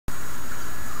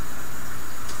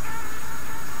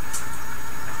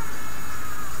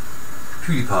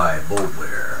PewDiePie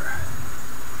Boldware.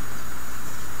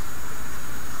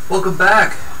 Welcome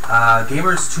back,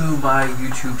 gamers, to my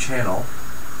YouTube channel,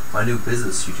 my new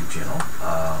business YouTube channel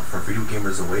for Video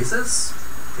Gamers Oasis.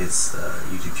 It's the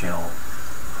YouTube channel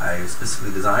I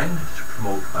specifically designed to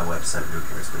promote my website,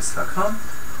 videogamersoasis.com,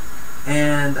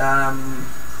 and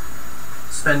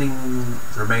spending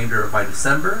the remainder of my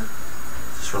December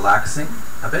just relaxing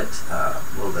a bit, a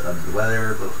little bit under the weather,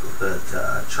 a little bit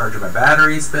charging my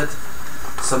batteries a bit,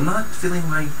 so I'm not feeling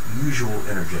my usual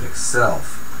energetic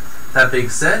self. That being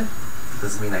said, it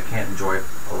doesn't mean I can't enjoy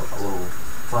a little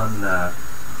fun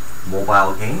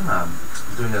mobile game. I'm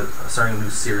starting a new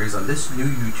series on this new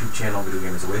YouTube channel, Video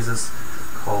Gamers Oasis,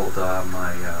 called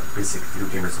my basic Video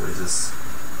Gamers Oasis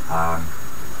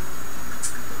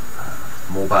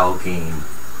mobile game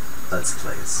Let's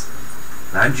Plays.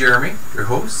 And I'm Jeremy, your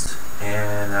host,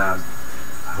 and I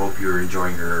hope you're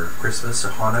enjoying your Christmas or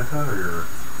Hanukkah or your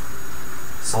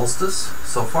solstice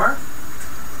so far.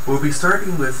 We'll be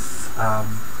starting with, I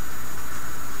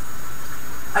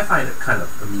find it kind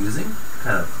of amusing,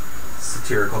 kind of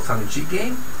satirical tongue-in-cheek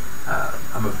game.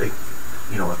 I'm a big,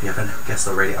 if you haven't guessed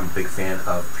already, I'm a big fan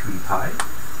of PewDiePie,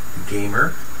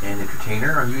 gamer and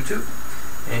entertainer on YouTube.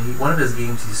 And one of his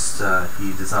games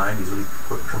he designed, he's really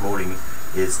promoting,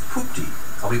 is Poopdie.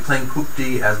 I'll be playing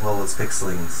Poopdie as well as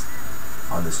Pixelings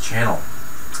on this channel.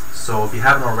 So if you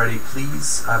haven't already,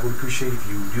 please, I would appreciate if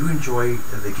you do enjoy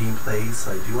the gameplays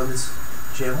I do on this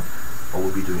channel. But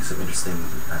we'll be doing some interesting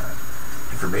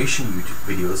information YouTube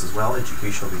videos as well,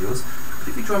 educational videos. But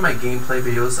if you enjoy my gameplay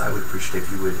videos, I would appreciate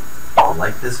if you would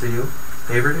like this video,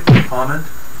 favorite it, comment,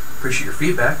 appreciate your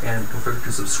feedback, and don't forget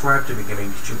to subscribe to the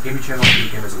gaming channel, Video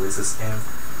Gamers Oasis, and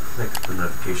click the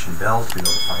notification bell to be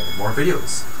notified of more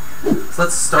videos. So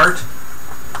let's start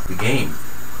the game.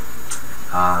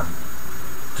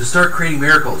 To start creating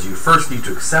miracles, you first need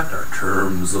to accept our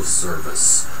terms of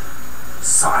service.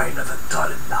 Sign of a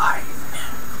dotted line.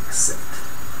 Accept.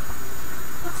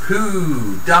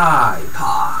 PewDiePie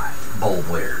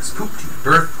Boldware's Poopdie,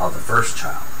 birth of the first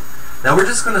child. Now we're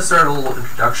just going to start a little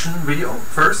introduction video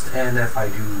first, and if I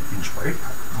do enjoy it,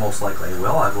 most likely I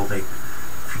will. I will make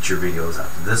future videos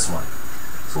after this one.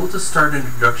 So we'll just start an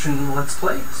introduction. Let's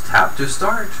play. Tap to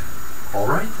start.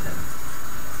 Alright then.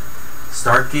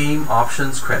 Start game,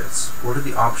 options, credits. What are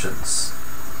the options?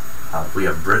 We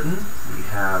have Britain. We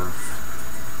have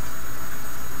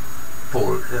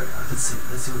Poland. Let's see.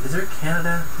 Is there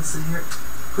Canada? Let's see here.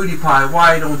 PewDiePie,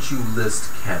 why don't you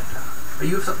list Canada? Are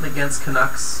you something against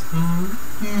Canucks?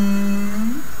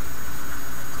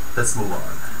 Let's move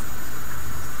on.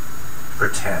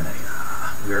 Britannia.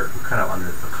 We're kind of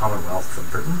under the Commonwealth of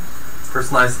Britain.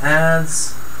 Personalized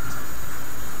ads.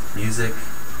 Music.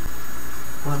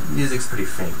 Well, music's pretty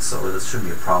faint, so this shouldn't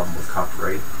be a problem with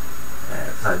copyright.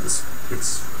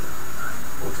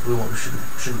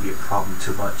 Shouldn't be a problem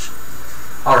too much.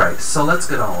 Alright, so let's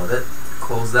get on with it.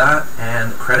 Close that,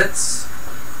 and credits.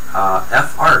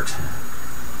 F art.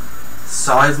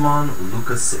 Simon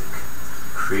Lukasik.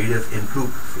 Creative in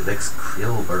Poop, Felix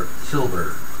Kilber.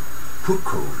 Poop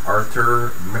code,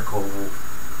 Arthur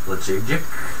Mikolajic.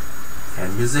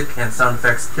 And music and sound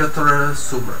effects, Piotr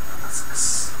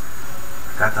Sumerasks.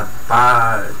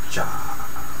 Katabaja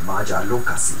Maja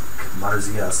Lukasik.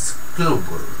 Marzia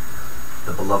Skilber,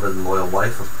 the beloved and loyal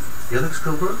wife of Felix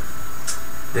Kilber.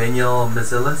 Daniel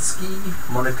Mizalewski,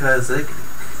 Monica Zegnik,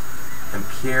 and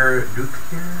Pierre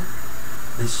Duclier,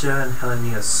 Lisha and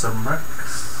Helenia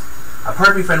Sumrax.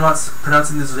 Pardon me if I'm not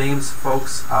pronouncing these names,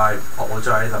 folks. I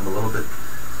apologize. I'm a little bit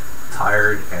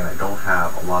tired and I don't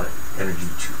have a lot of energy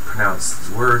to pronounce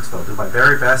these words, but I'll do my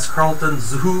very best. Carlton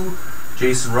Zuhu,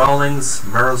 Jason Rawlings,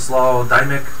 Miroslav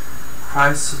Dymek,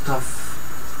 Christoph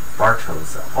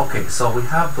Bartolzel. Okay, so we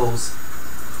have those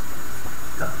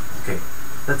done. Okay.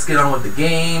 Let's get on with the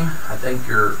game. I think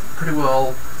you're pretty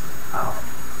well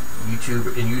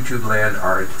YouTube land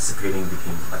are anticipating the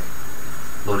gameplay.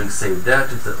 Loading save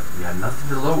data. We have nothing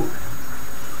to load.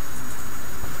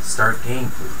 Start game,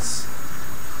 please.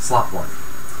 Slot 1.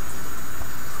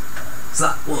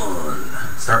 Slot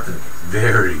 1. Start the game.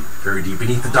 Very, very deep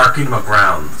beneath the dark Enigma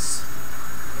grounds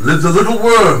lived a little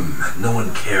worm no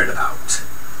one cared about.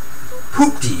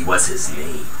 Poopdie was his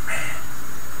name.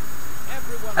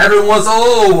 Everyone was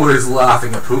always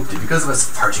laughing at Poopdie because of his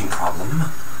farting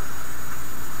problem.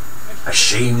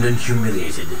 Ashamed and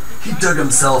humiliated, he dug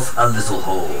himself a little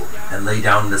hole and lay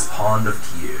down in this pond of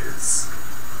tears.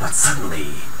 But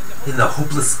suddenly, in the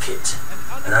hopeless pit,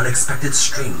 an unexpected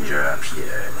stranger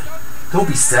appeared. Don't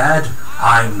be sad,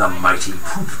 I'm the mighty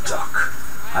Poop Duck.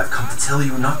 I've come to tell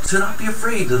you not to be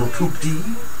afraid, little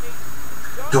Poopdie.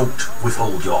 Don't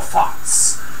withhold your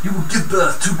thoughts. You will give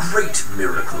birth to great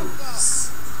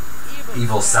miracles.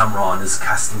 Evil Samron is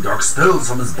casting dark spells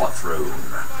from his butt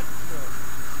throne.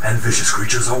 And vicious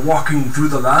creatures are walking through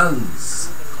the lands.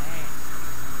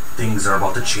 Things are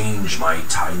about to change, my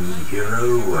tiny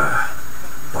hero.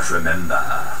 But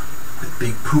remember, with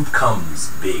big poop comes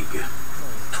big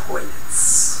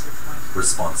toilets.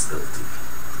 Responsibility.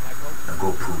 Now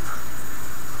go poop.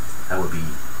 That would be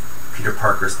Peter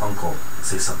Parker's uncle would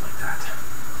say something like that.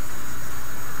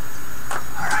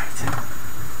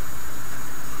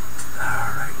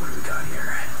 Alright, what do we got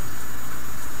here?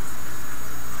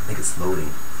 I think it's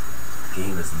loading. The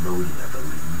game is loading, I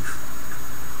believe.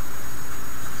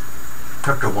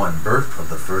 Chapter 1, Birth of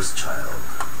the First Child.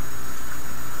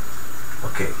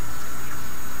 Okay.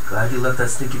 Glad you left that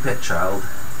stinky pet, child.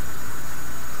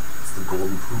 It's the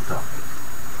golden poop topic.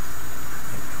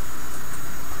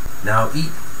 Now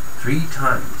eat 3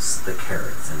 times the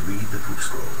carrots and read the poop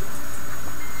scroll.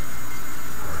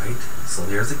 Alright, so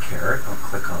there's a carrot. I'll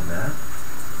click on that.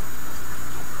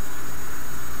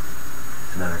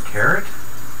 Another carrot.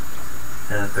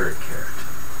 And a 3rd carrot.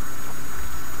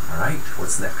 Alright,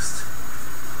 what's next?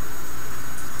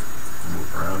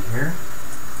 Move around here.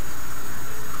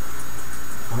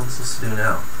 What am I supposed to do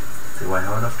now? Do I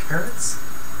have enough carrots?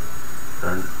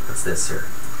 What's this here?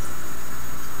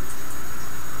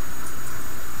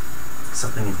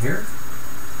 Something in here?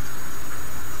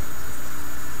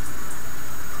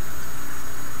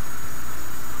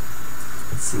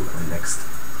 Let's see what my next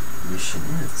mission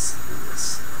is for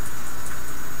this.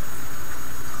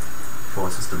 Oh,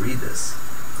 I'm supposed to read this.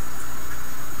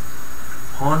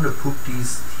 Pond of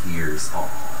Poopdie's tears. Aww.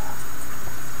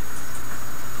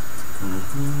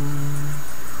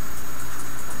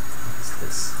 What is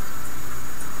this?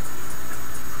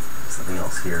 Something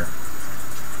else here.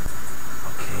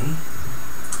 Okay.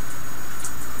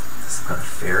 Some kind of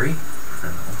fairy? I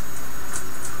don't know.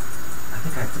 I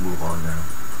think I have to move on now.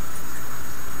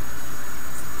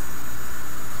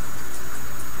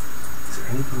 Is there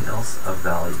anything else of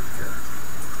value here?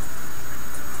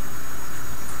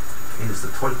 Okay, there's the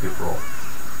toilet paper roll.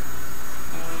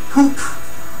 Poop!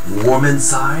 Warm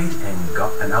inside and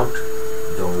out,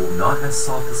 though not as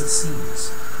soft as it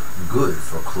seems. Good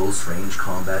for close range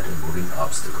combat and moving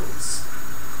obstacles.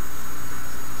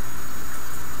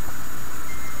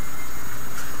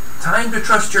 Time to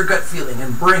trust your gut feeling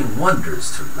and bring wonders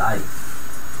to life.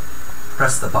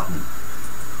 Press the button.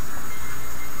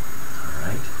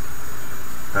 Alright.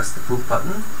 Press the poop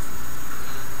button.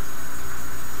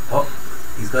 Oh,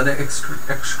 he's going to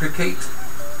extricate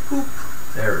poop.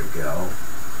 There we go.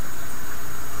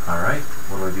 Alright,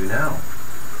 what do I do now?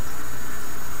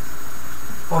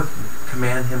 Oh,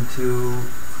 command him to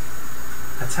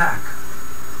attack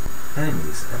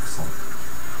enemies. Excellent.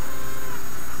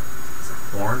 Is a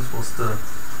horn supposed to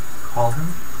call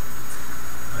him?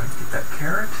 Alright, get that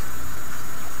carrot.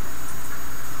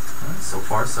 Alright, so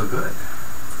far so good.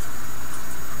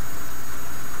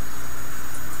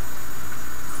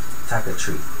 Attack a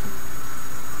tree.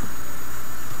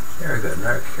 Very good,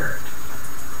 another carrot.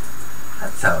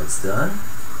 That's how it's done.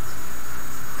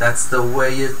 That's the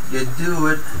way you do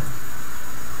it.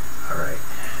 Alright.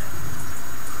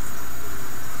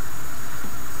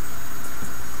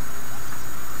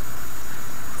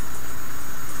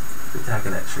 Keep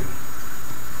attacking that tree.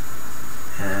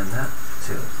 And that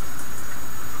too.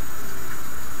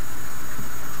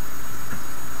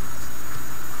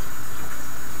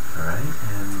 Alright,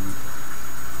 and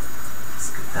let's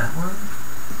get that one.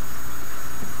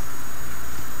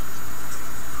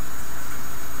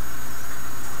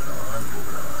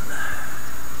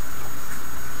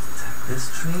 This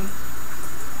tree.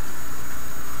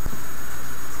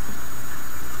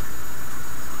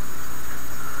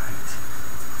 Alright.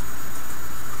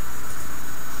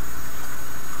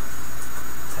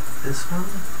 Tap this one.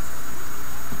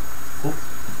 Oh,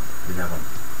 we have a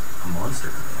monster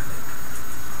coming, I think.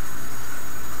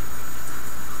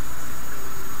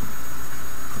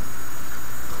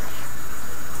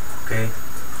 Okay.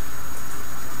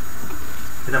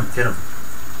 Get him, get him.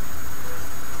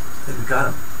 I think we got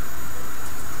him.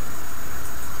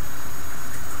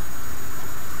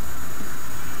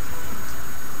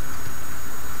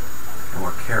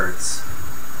 Carrots.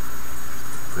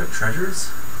 We have treasures.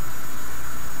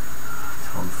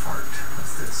 Town fart.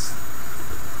 What's this?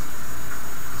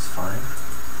 It's fine.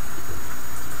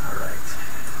 Alright.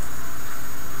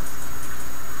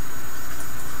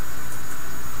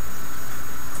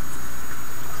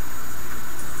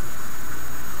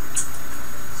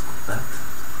 Let's go left.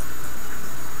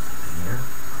 In here.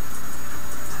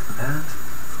 Take that.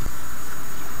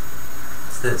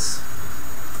 What's this?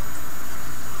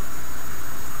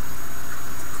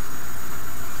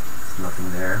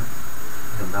 nothing there.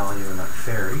 The valley or not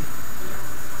fairy.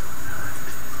 Alright.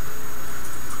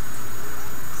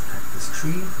 Attack this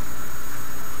tree.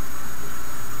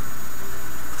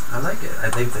 I like it. I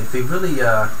think they really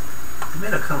they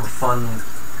made a kind of a fun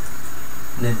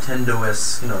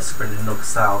Nintendo-esque, Super Nintendo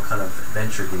style kind of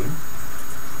adventure game.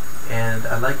 And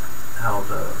I like how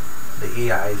the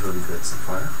AI is really good so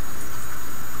far.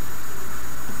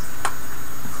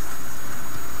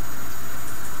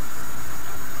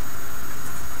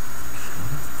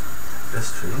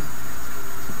 This tree.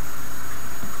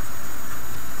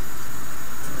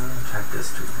 Attack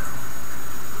this tree now.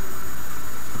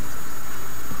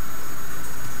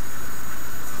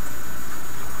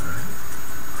 Alright.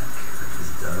 That carrot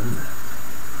is done.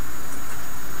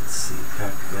 Let's see.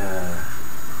 Attack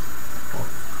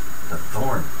the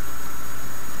thorn.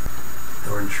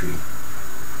 Thorn tree.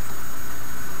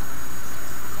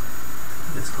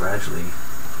 It's gradually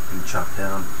being chopped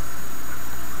down.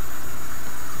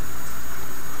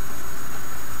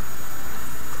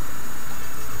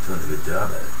 Doing a good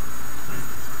job at it.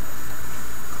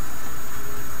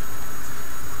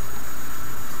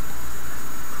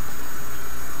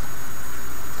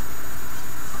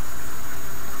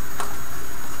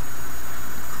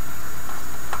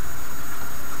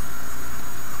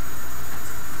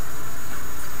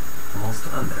 Almost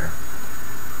done there.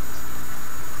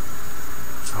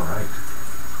 Alright.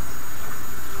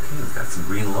 Okay, we've got some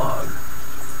green log.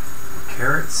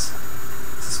 Carrots.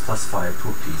 This is +5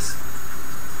 Poopdies.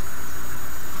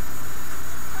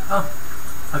 Oh,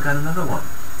 I got another one.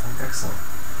 Oh, excellent.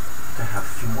 I have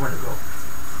a few more to go.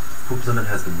 Poop limit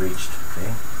has been reached.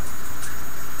 Okay.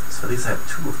 So at least I have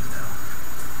 2 of them now.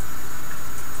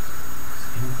 Is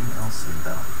there anything else in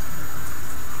value?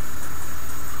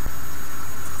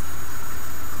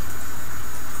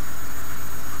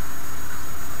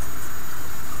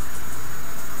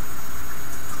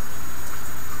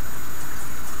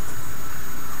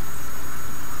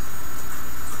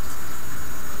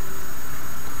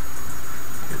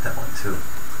 That one too.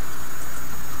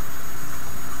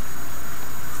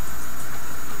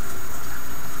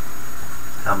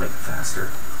 I'll make it faster.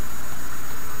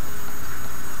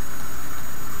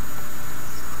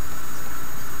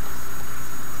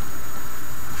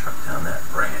 Chop down that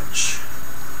branch.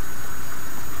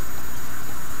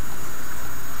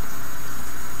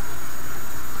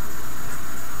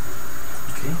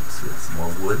 Okay, so we have some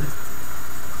more wood.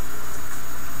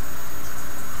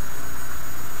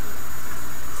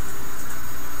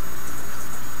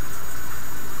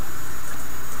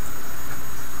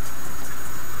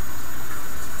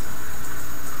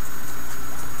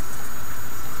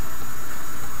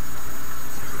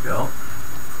 Go.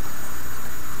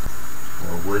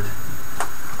 More wood.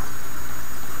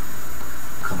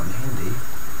 Come in handy.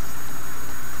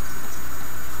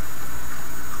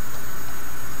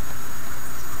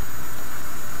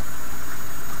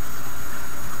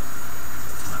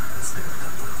 Alright, let's pick up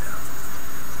that wood now.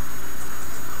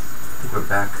 I think we're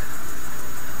back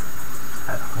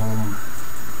at home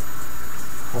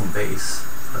base,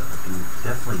 but we can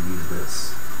definitely use this.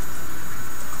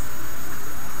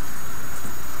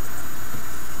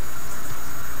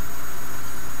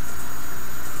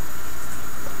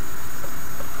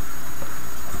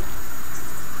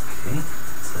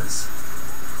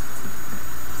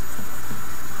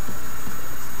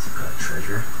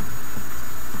 Treasure.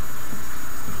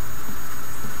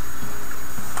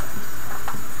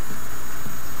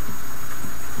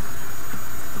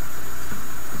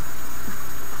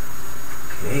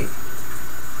 Okay.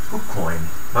 Poop coin.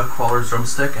 Butt crawler's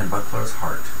drumstick and butt crawler's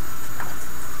heart.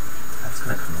 That's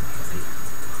gonna come in handy.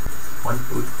 1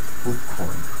 poop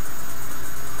coin.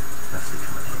 Definitely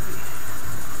come in handy.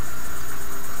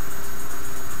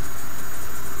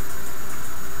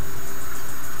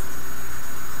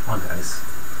 Come on, guys.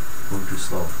 Move too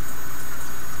slow.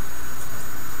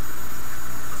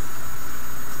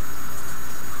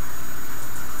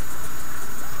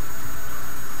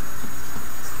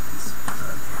 Let's get these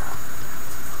done here.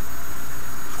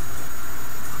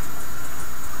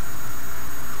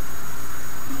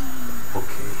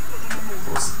 Okay.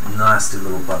 Those nasty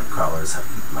little butt crawlers have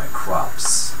eaten my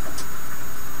crops.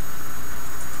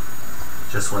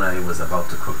 Just when I was about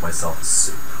to cook myself a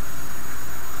soup.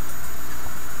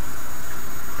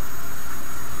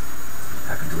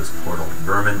 Back into his portal.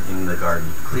 Vermin in the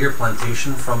garden. Clear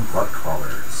plantation from butt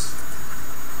crawlers.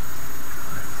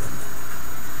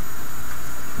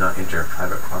 Not enter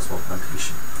private crossbow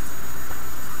plantation.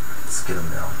 Let's get him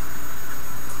now.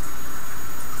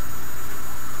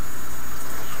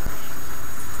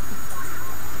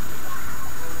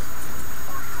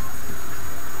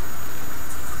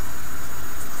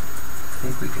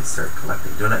 you can start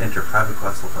collecting. Do not enter private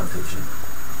collectible plantation.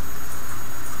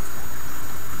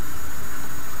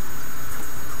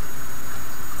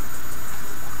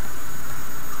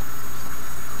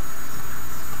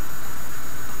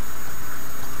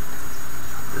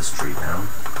 This tree down.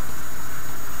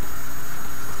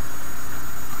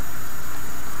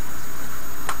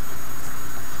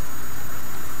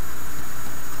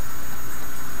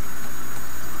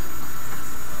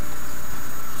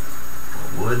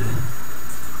 Wood.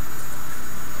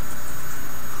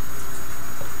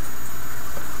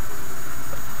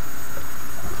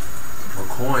 More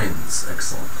coins.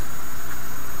 Excellent.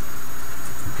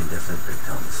 You can definitely break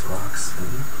down these rocks,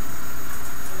 maybe.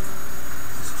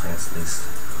 These plants at least.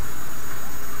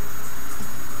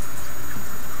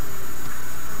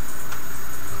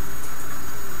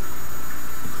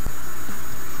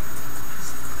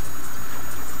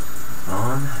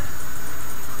 On.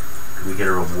 Can we get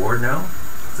a reward now?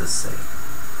 What does this say?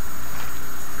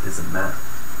 It's a map.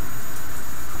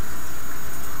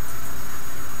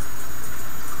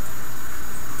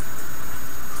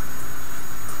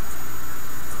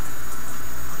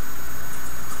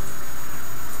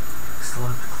 Still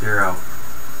have to clear out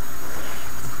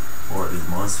more of these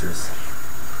monsters.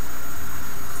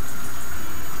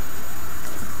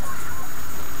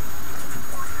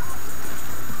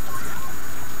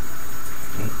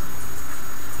 Okay.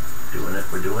 Doing it,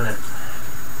 we're doing it.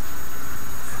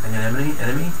 An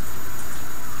enemy?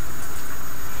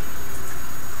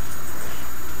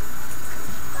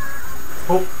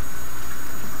 Oh!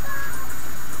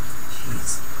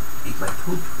 Jeez, eat my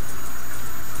poop.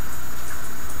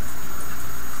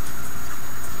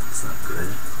 It's not good.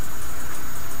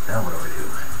 Now what do I do?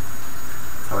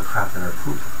 How do I craft in our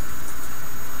poop?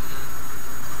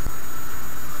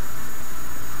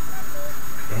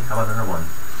 Okay, how about another one?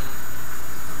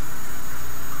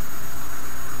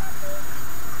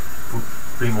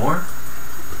 Three more?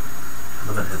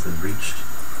 Limit has been reached.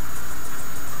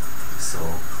 So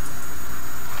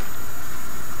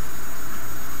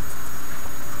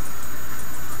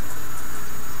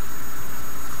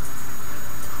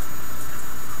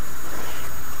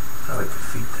how do I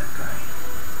defeat that guy?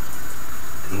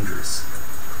 Dangerous.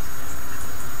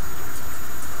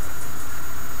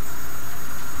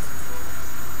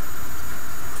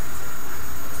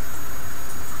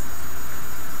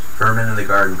 Vermin in the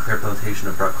garden, clear plantation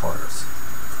of bright colors.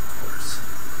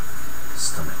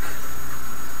 Stomach.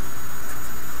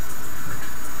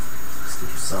 Stitch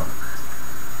sunk.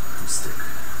 Stick.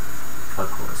 Blood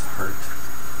colors, heart.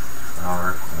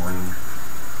 Flower, coin.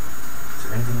 Is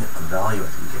there anything of value I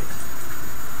can get?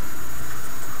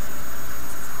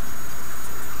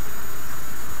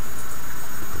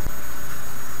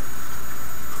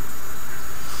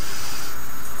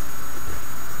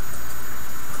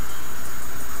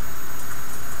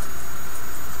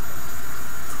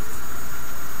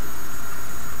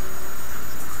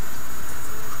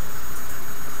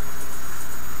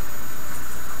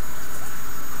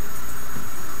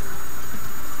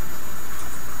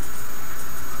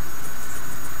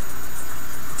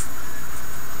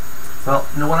 Well,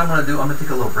 you know what I'm going to do? I'm going to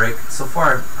take a little break. So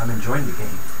far, I'm enjoying the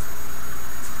game.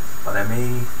 But I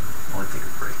may want to take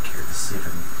a break here to see if I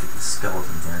can get the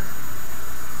skeleton here.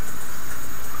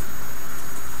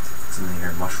 What's in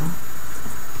here? Mushroom?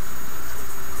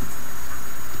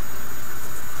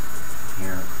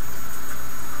 Here.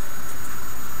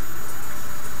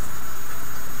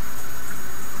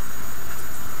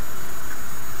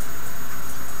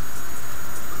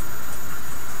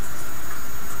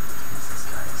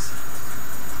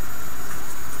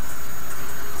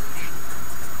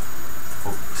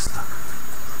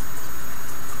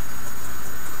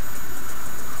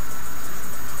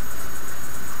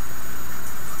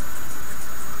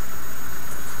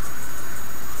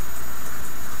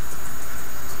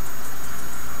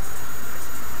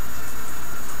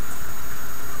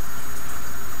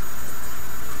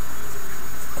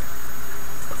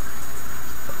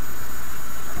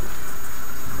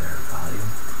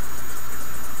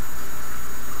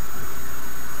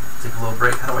 Take a little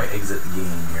break. How do I exit the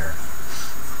game here?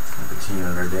 I'll continue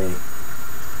another day.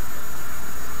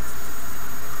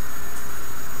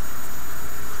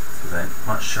 Because I'm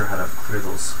not sure how to clear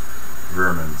those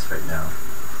vermins right now.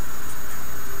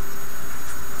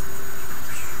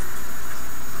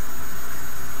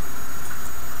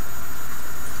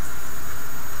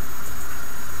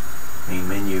 Main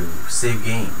menu. Save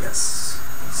game. Yes.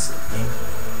 Save game.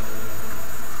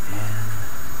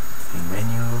 And main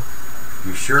menu.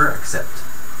 You sure? Accept.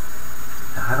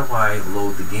 Now how do I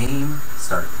load the game?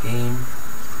 Start game.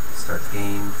 Start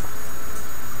game.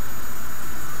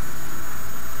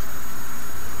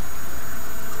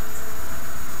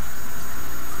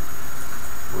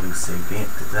 to save game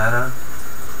data.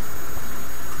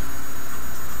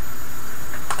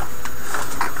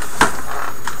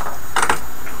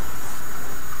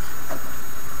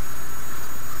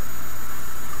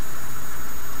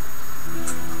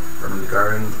 From the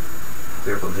garden,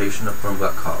 clear plantation of from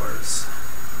black collars.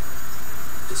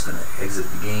 Just gonna exit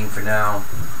the game for now.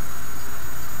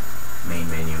 Main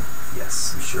menu,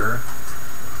 yes, I'm sure.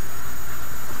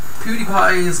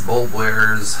 PewDiePie's Bold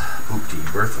Blair's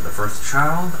Poopdie, Birth of the First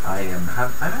Child. I'm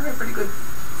having a pretty good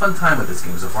fun time with this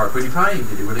game so far. PewDiePie, you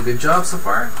did a really good job so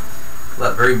far.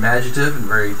 Very imaginative and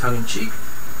very tongue-in-cheek.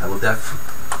 I will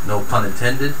no pun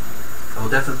intended. I will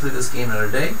definitely play this game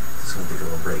another day. Just gonna take a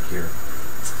little break here.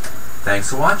 Thanks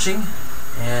for watching,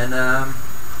 and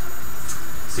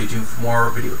stay tuned for more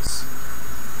videos.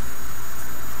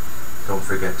 Don't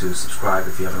forget to subscribe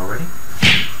if you haven't already,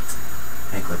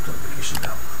 and click the notification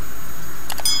bell.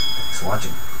 Thanks for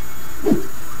watching.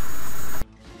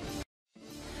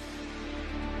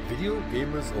 Video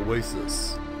Gamers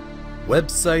Oasis.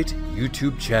 Website,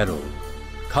 YouTube channel.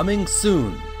 Coming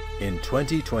soon in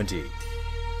 2020.